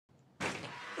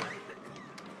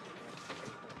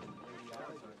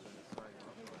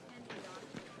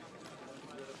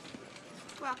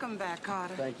Welcome back,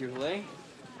 Carter. Thank you, Helene.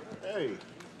 Hey,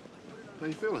 how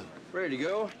you feeling? Ready to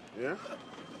go? Yeah?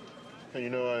 And you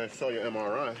know, I saw your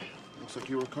MRI. Looks like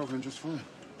you're recovering just fine.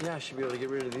 Yeah, I should be able to get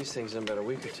rid of these things in about a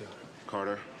week or two.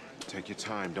 Carter, take your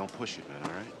time. Don't push it, man,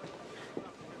 all right?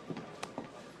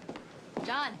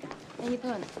 John, how you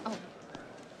doing? Oh,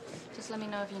 just let me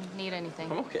know if you need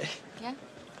anything. I'm okay. Yeah?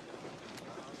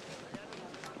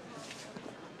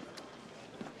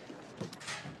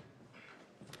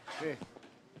 Hey.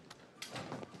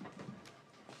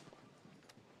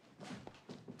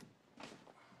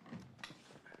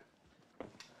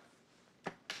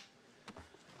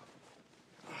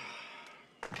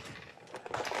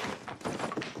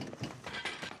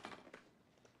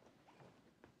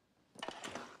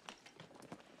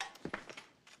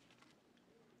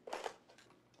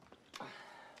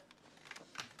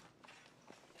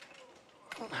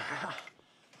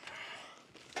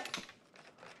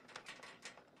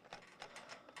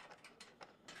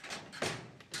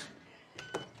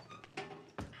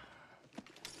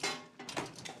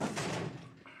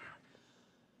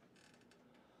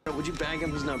 Would you bag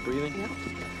him? He's not breathing. Yep.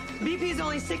 BP's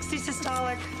only 60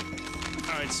 systolic.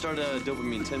 All right, start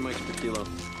dopamine, 10 mics per kilo.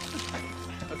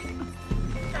 Okay.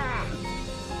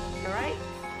 All right?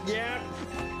 Yeah.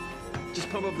 Just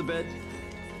pump up the bed.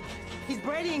 He's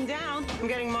bradying down. I'm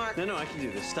getting marked. No, I can do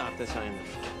this. Stop. That's high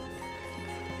enough.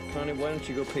 Connie, why don't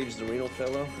you go page the renal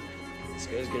fellow? This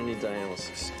guy's gonna need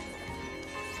dialysis.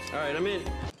 All right, I'm in.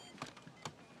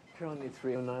 Carol, I need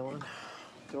 3 nylon.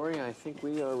 Dory, I think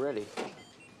we are ready.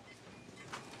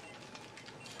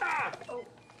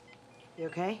 You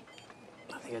okay?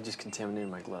 I think I just contaminated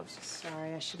my gloves.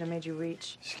 Sorry, I should have made you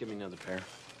reach. Just give me another pair.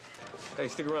 Hey,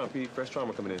 stick around, Pete. Fresh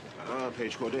trauma coming in.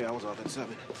 Paige Corday, I was off at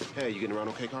 7. Hey, you getting around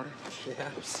okay, Carter? Yeah.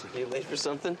 You late for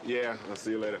something? Yeah, I'll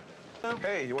see you later.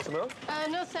 Hey, you want some milk?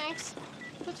 No thanks.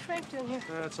 What's Frank doing here?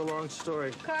 That's a long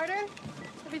story. Carter,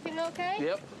 everything okay?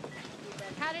 Yep.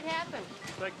 How'd it happen?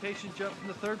 Like patient jumped from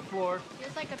the 3rd floor.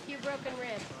 Feels like a few broken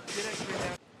ribs. Get X-ray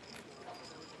now.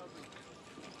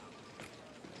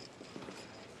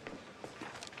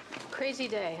 Crazy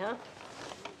day, huh?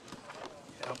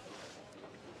 Yep.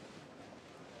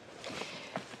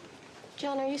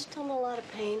 John, are you still in a lot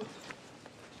of pain?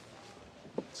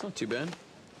 It's not too bad.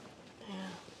 Yeah.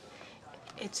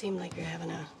 It seemed like you're having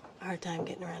a hard time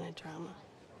getting around in trauma.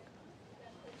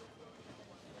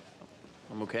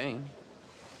 I'm okay.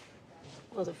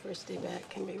 Well, the first day back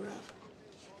can be rough.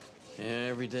 Yeah,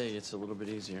 every day it's a little bit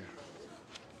easier.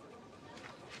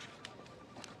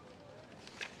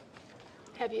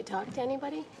 Have you talked to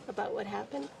anybody about what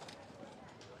happened?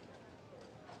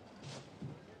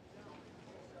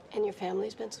 And your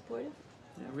family's been supportive?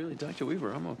 Yeah, really, Dr.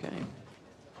 Weaver, I'm okay.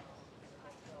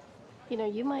 You know,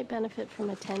 you might benefit from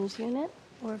a TENS unit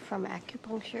or from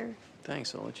acupuncture.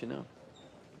 Thanks, I'll let you know.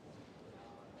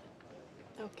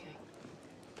 Okay.